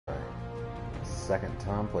second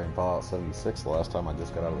time playing Fallout 76. The last time I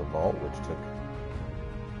just got out of the vault, which took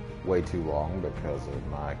way too long because of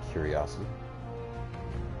my curiosity.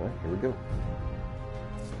 But here we go.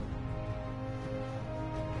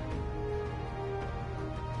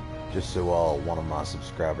 Just so all one of my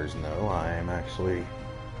subscribers know, I am actually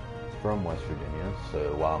from West Virginia,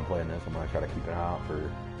 so while I'm playing this, I'm going to try to keep an eye out for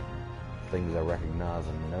things I recognize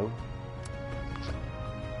and know.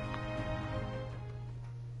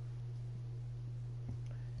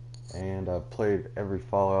 And I've played every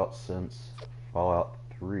Fallout since Fallout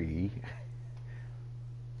 3.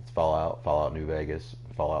 It's Fallout New Vegas,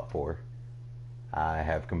 Fallout 4. I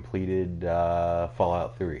have completed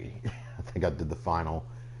Fallout 3. I think I did the final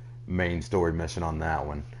main story mission on that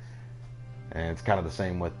one. And it's kind of the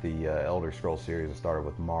same with the Elder Scrolls series. I started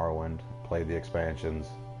with Morrowind, played the expansions,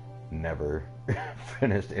 never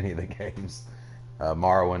finished any of the games.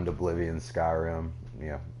 Morrowind, Oblivion, Skyrim,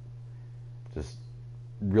 just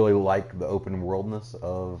really like the open worldness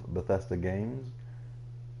of Bethesda games,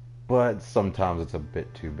 but sometimes it's a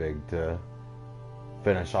bit too big to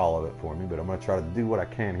finish all of it for me. But I'm going to try to do what I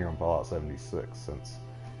can here on Fallout 76, since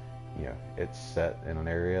it's set in an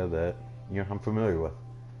area that I'm familiar with.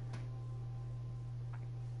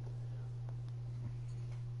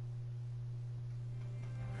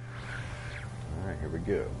 Alright, here we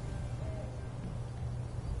go.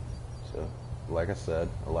 So, like I said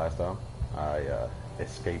the last time, I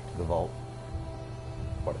escaped the vault.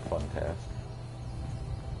 What a fun task.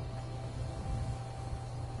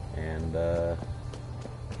 And I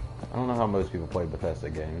don't know how most people play Bethesda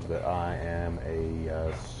games, but I am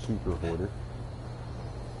a super hoarder.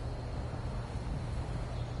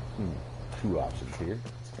 Two options here.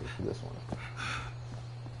 Let's go for this one.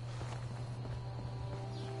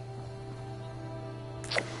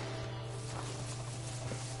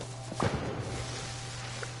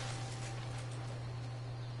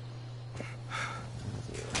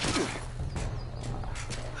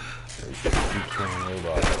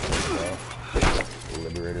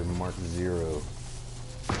 Liberator Mark 0.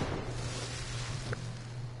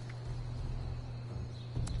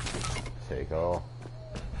 Take all.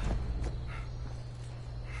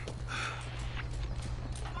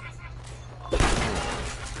 A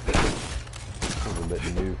bit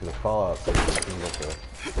new for the Fallout series. Seems like a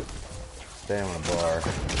stamina bar.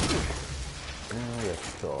 We have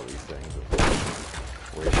to kill all these things.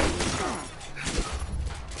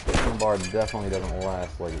 Stamina bar definitely doesn't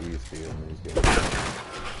last like it used to in these games.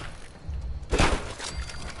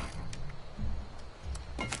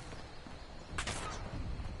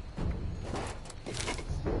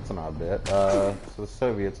 That's an odd bit. So the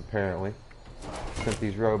Soviets apparently sent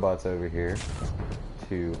these robots over here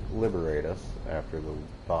to liberate us after the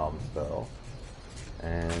bombs fell,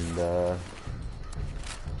 and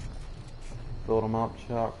filled them up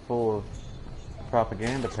chock full of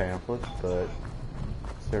propaganda pamphlets, but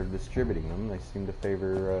instead of distributing them, they seem to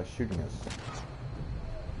favor shooting us.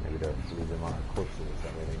 Maybe to leave them on our corpses,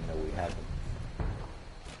 that way they know we had them.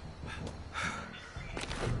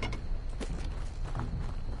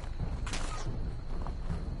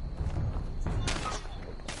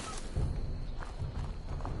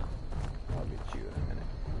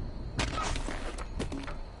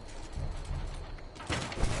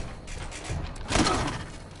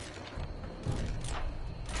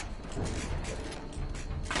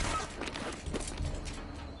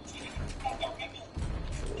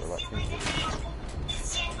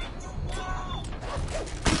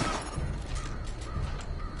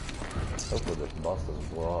 Hopefully this boss doesn't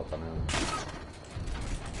blow up. I know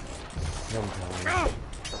sometimes.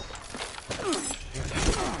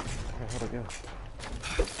 Where'd it go?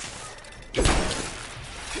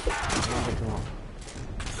 Come on.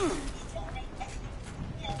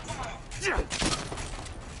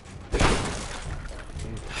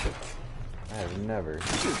 I have never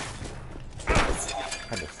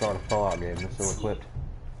had to start a Fallout game this so equipped.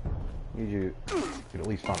 Usually you could at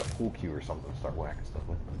least find a pool cue or something to start whacking stuff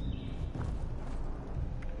with.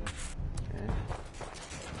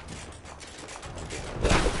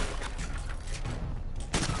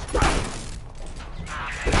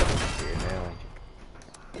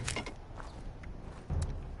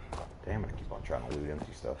 Damn it, I keep on trying to loot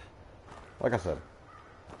empty stuff. Like I said,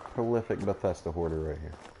 prolific Bethesda hoarder right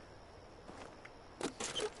here.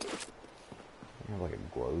 You have like a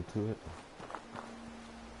glow to it.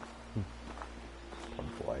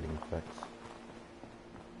 Some lighting effects.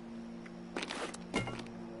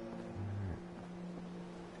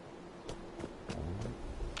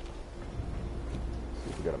 See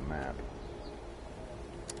if we got a map.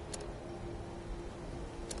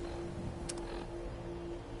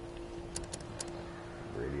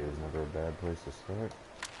 bad place to start.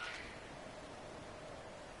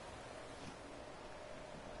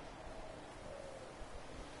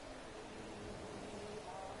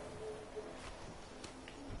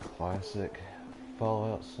 Classic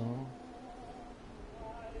Fallout song.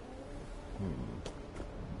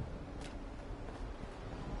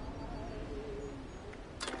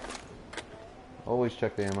 Always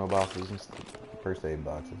check the ammo boxes and first aid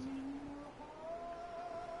boxes.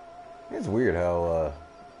 It's weird how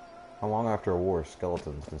long after a war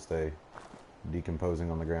skeletons can stay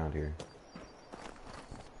decomposing on the ground here.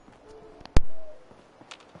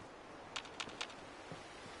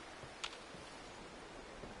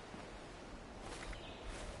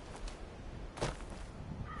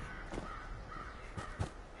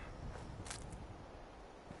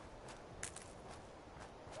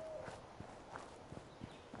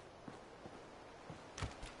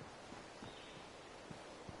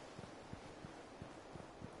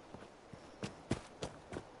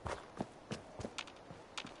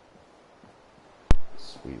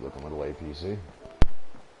 Sweet looking little APC.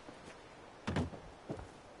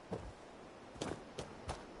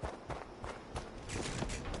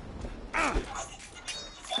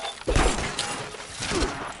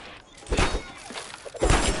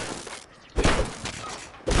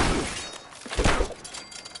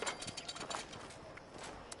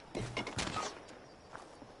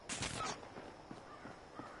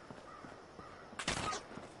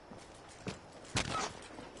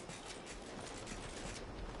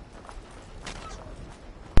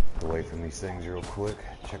 Away from these things real quick.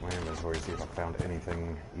 Check my inventory, see if I found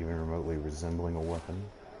anything even remotely resembling a weapon.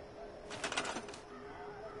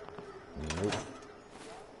 Nope.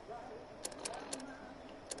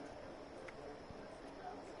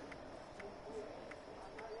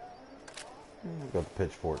 Got the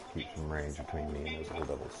pitchfork to keep some range between me and those little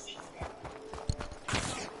devils.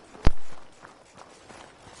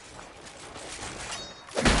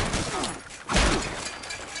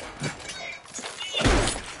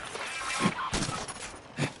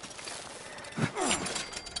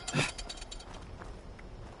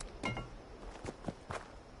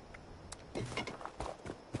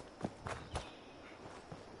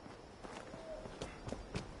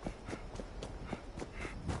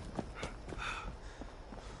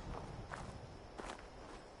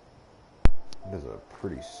 This is a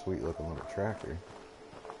pretty sweet looking little tractor.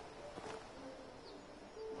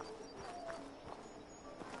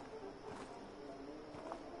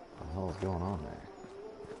 What the hell is going on there?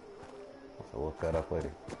 I'll have to look that up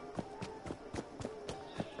later.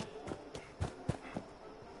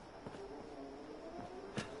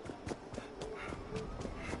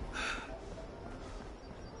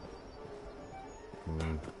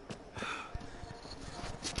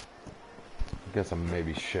 I guess I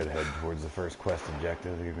maybe should head towards the first quest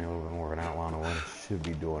objective to give me a little bit more of an outline of what I should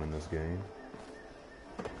be doing in this game.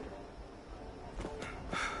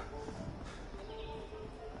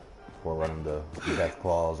 Before running to Death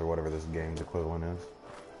Claws or whatever this game's equivalent is.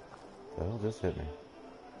 The hell just hit me.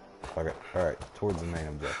 Okay, alright, towards the main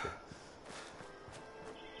objective.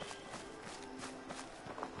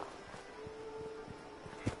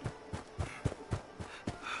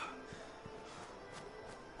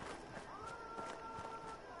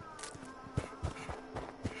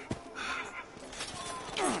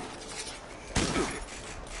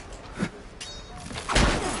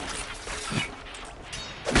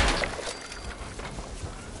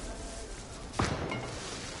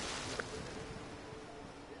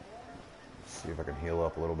 See if I can heal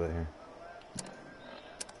up a little bit here.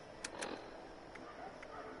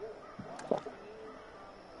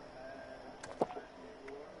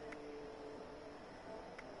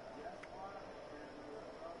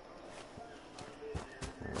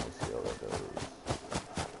 Let's see how that does.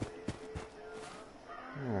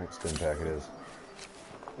 Alright, spin pack it is.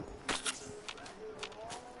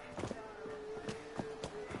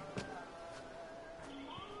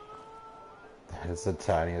 It's the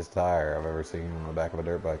tiniest tire I've ever seen on the back of a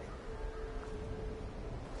dirt bike.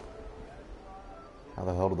 How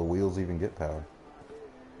the hell do the wheels even get power?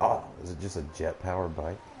 Oh, is it just a jet-powered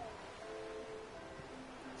bike?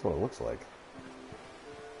 That's what it looks like.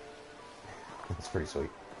 That's pretty sweet.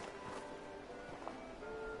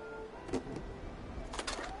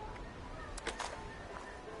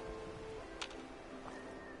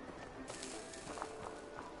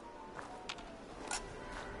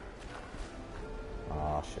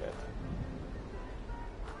 Oh shit.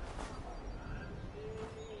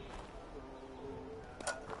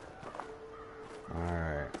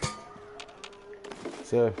 Alright.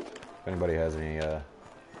 So, if anybody has any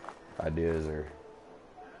ideas or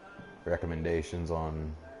recommendations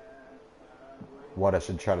on what I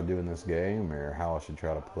should try to do in this game or how I should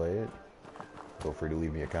try to play it, feel free to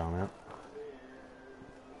leave me a comment.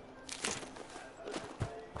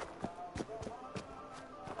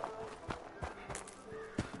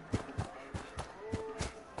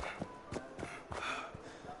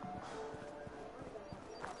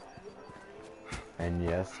 And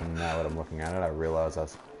yes, and now that I'm looking at it, I realize I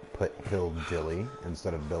put Hillbilly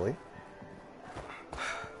instead of Billy.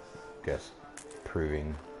 Guess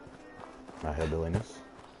proving my hillbilliness,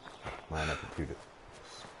 my ineptitude at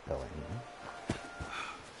spelling.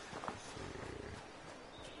 Let's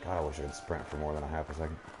see. God, I wish I could sprint for more than a half a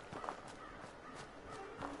second.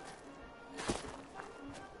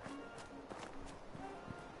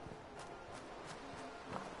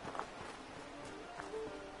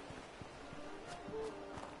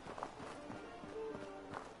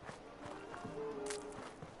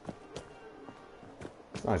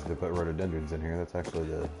 It's nice to put rhododendrons in here. That's actually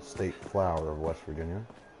the state flower of West Virginia.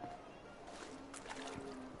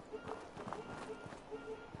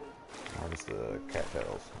 Harvest the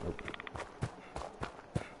cattails. Nope.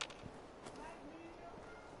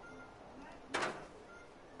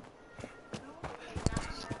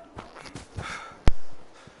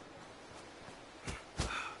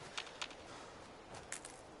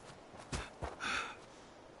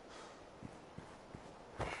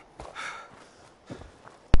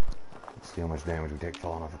 See how much damage we take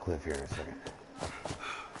falling off a cliff here in a second.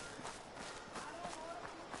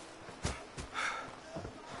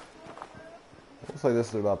 Looks like this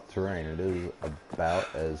is about the terrain. It is about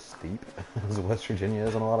as steep as West Virginia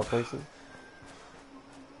is in a lot of places.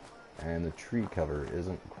 And the tree cover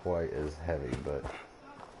isn't quite as heavy, but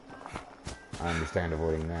I understand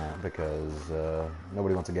avoiding that because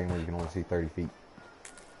nobody wants a game where you can only see 30 feet.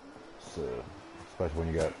 So, especially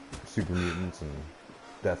when you got super mutants and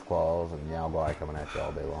death claws and Yalgai coming at you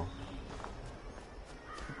all day long.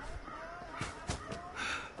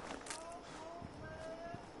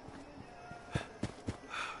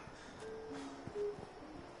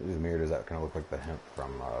 These mirror does that kind of look like the hemp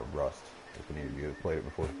from Rust, if any of you have played it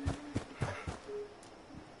before.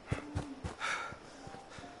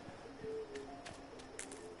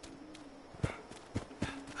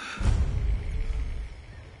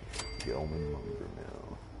 Gilman Lumber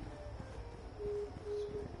Mill.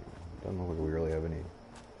 Doesn't look like we really have any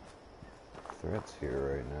threats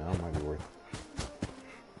here right now. Might be worth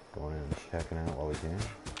going in and checking out while we can.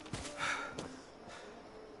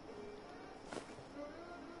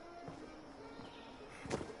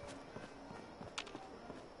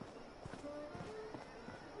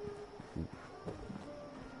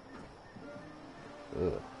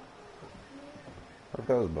 Ugh. I thought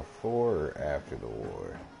that was before or after the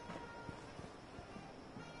war.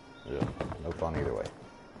 Ugh. No fun either way.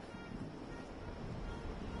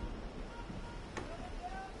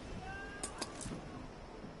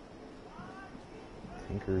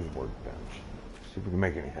 Tinker's workbench. See if we can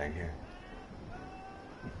make anything here.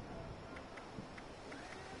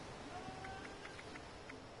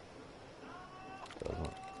 Doesn't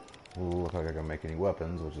look like I can make any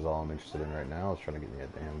weapons, which is all I'm interested in right now. I was trying to get me a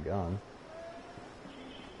damn gun.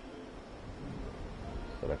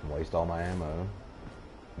 So that I can waste all my ammo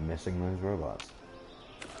missing those robots.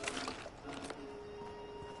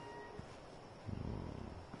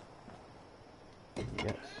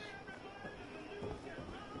 Yes.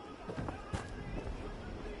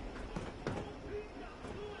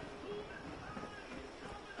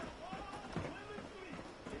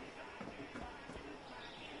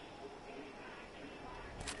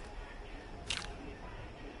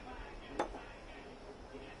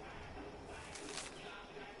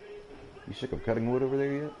 You sick of cutting wood over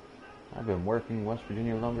there yet? I've been working West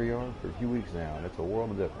Virginia lumberyard for a few weeks now, and it's a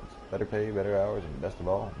world of difference. Better pay, better hours, and best of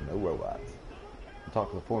all, no robots. I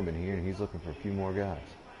talked to the foreman here, and he's looking for a few more guys.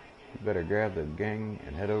 You better grab the gang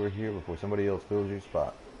and head over here before somebody else fills your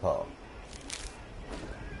spot. Paul.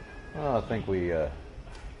 Well, I think we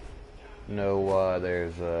know why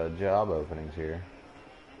there's job openings here.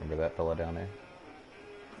 Remember that fella down there?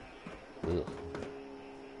 Ugh.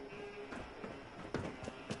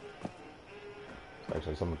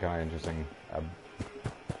 Actually, something kind of interesting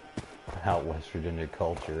about West Virginia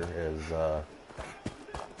culture is,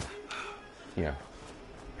 you know,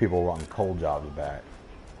 people wanting coal jobs back,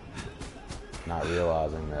 not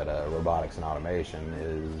realizing that robotics and automation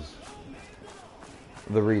is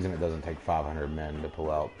the reason it doesn't take 500 men to pull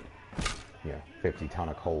out, 50 ton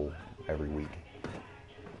of coal every week.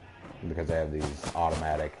 Because they have these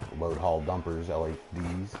automatic load haul dumpers,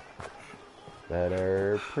 LHDs, that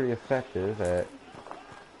are pretty effective at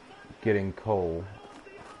getting coal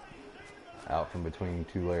out from between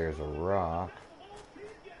two layers of rock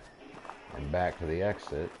and back to the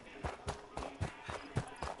exit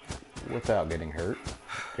without getting hurt,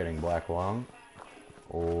 getting black lung,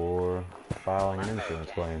 or filing an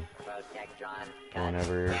insurance claim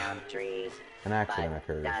whenever an accident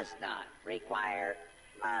occurs. Does not require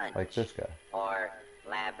lunch like this guy. or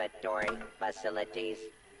laboratory facilities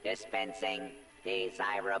dispensing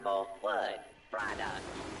desirable wood products.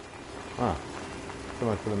 Huh. So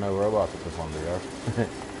much for the no robots at this one VR.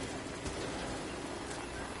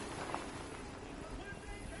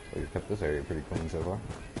 So you've kept this area pretty clean so far.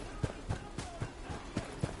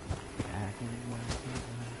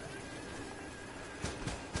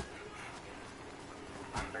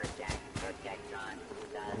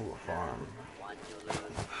 Ooh, a farm.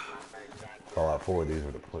 Fallout 4, these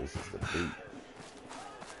are the places to be.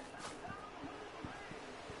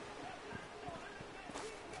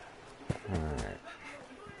 Alright.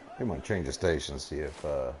 We might change the station, see if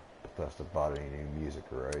Bethesda bought any new music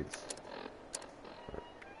rights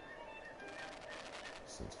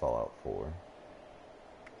since Fallout 4.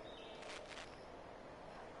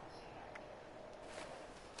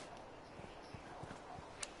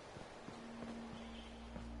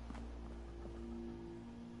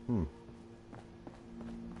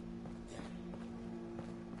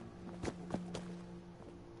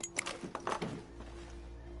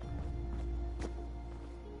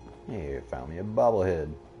 Yeah, found me a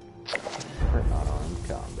bobblehead for unarmed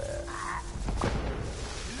combat.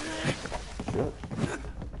 Shit.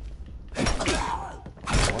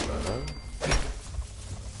 What the hell?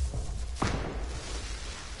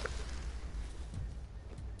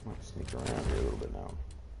 Might sneak around here a little bit now.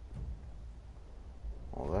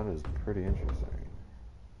 Well, that is pretty interesting.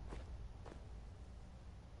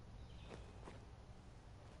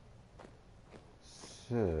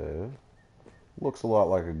 So, looks a lot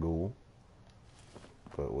like a ghoul,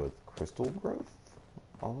 but with crystal growth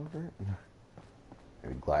all over it.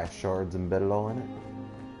 Maybe glass shards embedded all in it.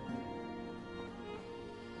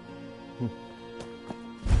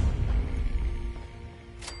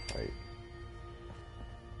 Right.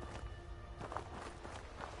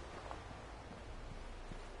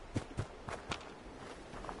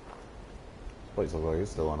 This place looks like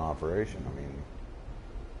it's still in operation. I mean,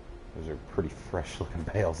 those are pretty fresh looking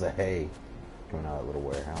bales of hay coming out of that little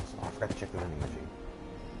warehouse. Oh, I forgot to check the vending machine.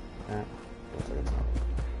 Looks like it's not.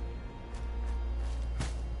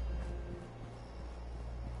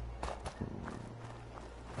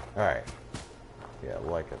 Alright. Yeah,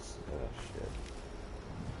 like us. Oh, shit.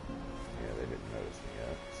 Yeah, they didn't notice me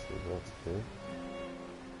yet, so that's good.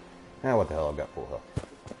 Now, what the hell? I've got full health.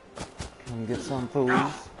 Come get some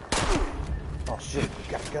fools. Oh, shit.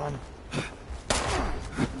 Got a gun.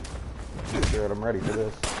 Sure, I'm ready for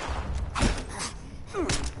this.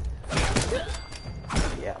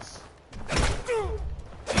 Yes.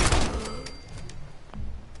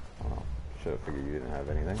 Oh, should have figured you didn't have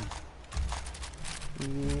anything.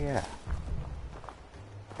 Yeah.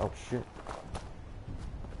 Oh shit.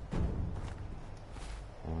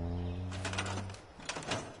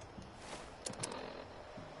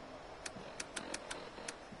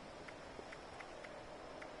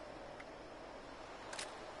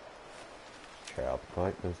 Try out the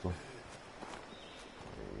pipe pistol.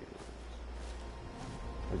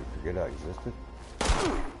 Did you forget I existed?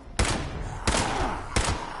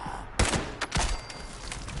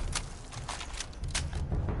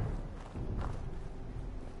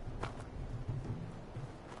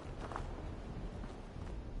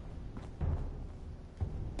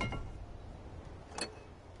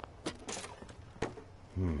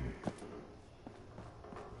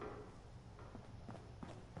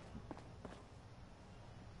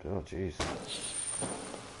 Oh, jeez.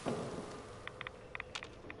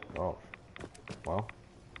 Oh. Well.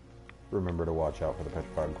 Remember to watch out for the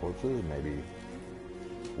petrified corpses. Maybe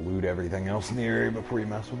loot everything else in the area before you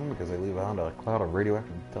mess with them, because they leave behind a cloud of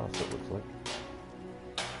radioactive dust, it looks like.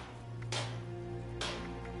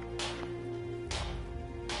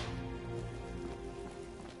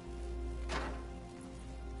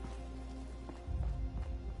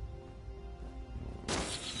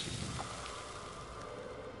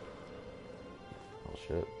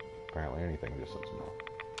 Shit. Apparently anything just looks more.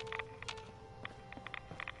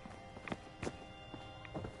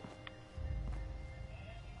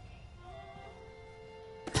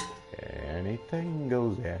 Anything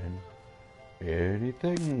goes in,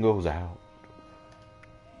 anything goes out.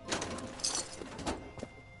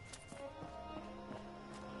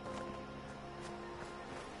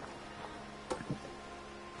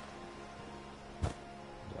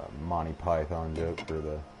 A Monty Python joke for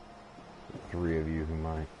the three of you who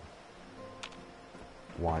might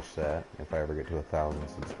watch that if I ever get to 1,000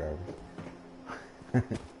 subscribers. Alright.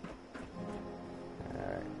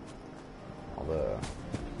 Although,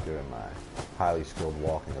 doing my highly skilled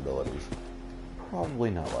walking abilities,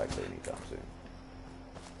 probably not likely anytime soon.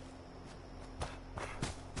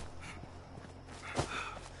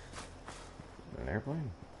 An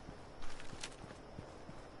airplane?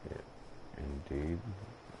 It indeed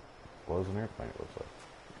was an airplane, it looks like.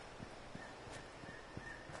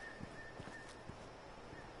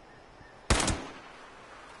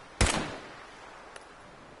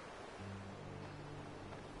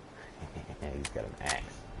 He's got an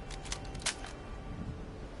axe.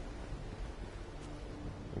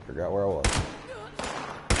 I forgot where I was.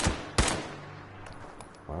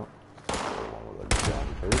 Well, one with a gun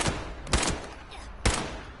first.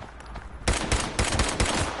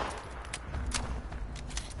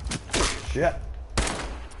 Shit!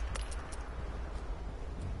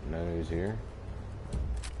 Nose here.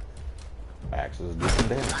 Axes do some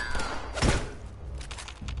damage.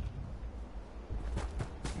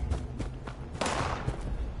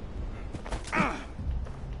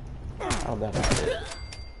 How'd that happen?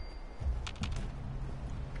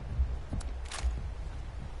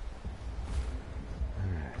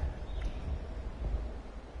 Alright.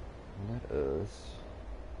 Let us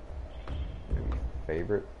maybe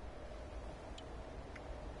favorite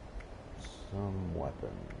some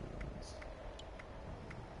weapons.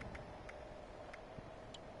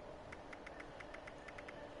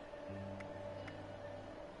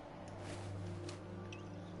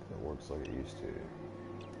 That works like it used to.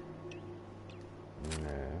 No.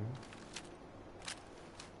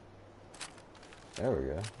 There we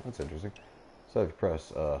go. That's interesting. So if you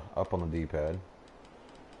press up on the D-pad,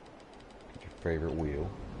 get your favorite wheel.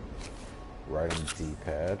 Right on the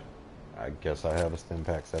D-pad. I guess I have a stim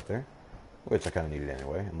pack set there, which I kind of needed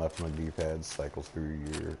anyway. And left on the D-pad cycles through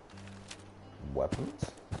your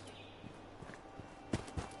weapons.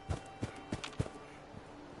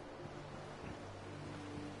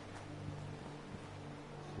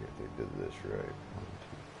 See if they did this right.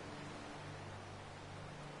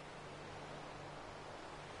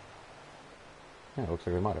 Yeah, it looks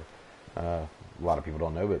like they might have. A lot of people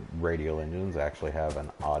don't know, but radial engines actually have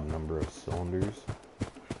an odd number of cylinders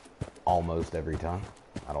almost every time.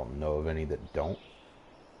 I don't know of any that don't.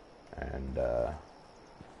 And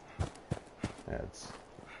it's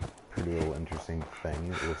a pretty little interesting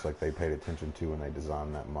thing. It looks like they paid attention to when they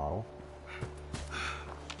designed that model.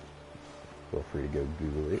 Feel free to go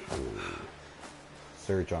Google it.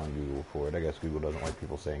 Search on Google for it. I guess Google doesn't like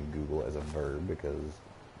people saying Google as a verb because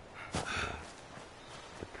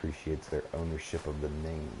appreciates their ownership of the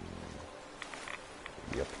name.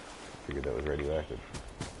 Yep, figured that was radioactive.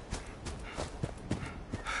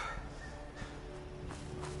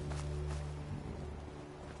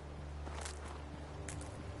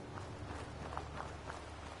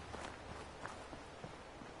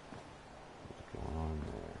 What's going on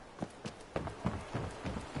there?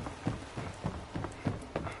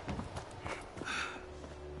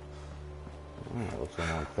 It looks like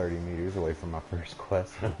I'm like 30 meters away from my first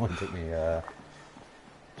quest. It only took me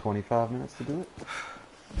 25 minutes to do it.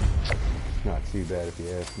 Not too bad if you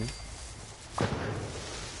ask me.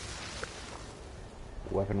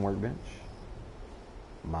 Weapon workbench.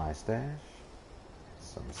 My stash.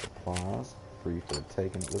 Some supplies. Free for the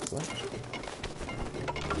taking, it looks like.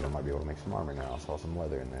 I might be able to make some armor now. I saw some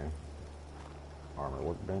leather in there. Armor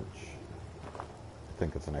workbench. I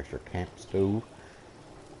think it's an extra camp stove.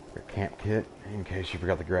 Your camp kit, in case you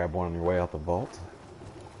forgot to grab one on your way out the vault.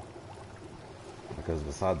 Because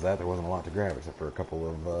besides that, there wasn't a lot to grab except for a couple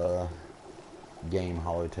of game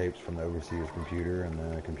holotapes from the overseer's computer and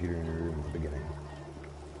the computer in your room at the beginning.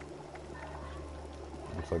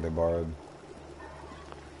 Looks like they borrowed.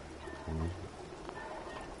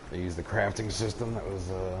 They used the crafting system that was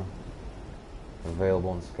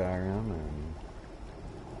available in Skyrim and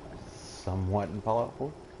somewhat in Fallout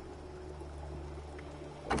 4.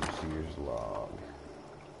 Overseer's log.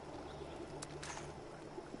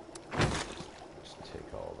 Just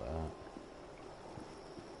take all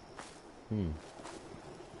that.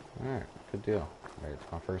 Alright, good deal. Alright,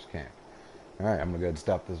 it's my first camp. Alright, I'm gonna go ahead and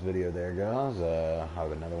stop this video there, guys. I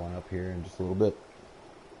have another one up here in just a little bit.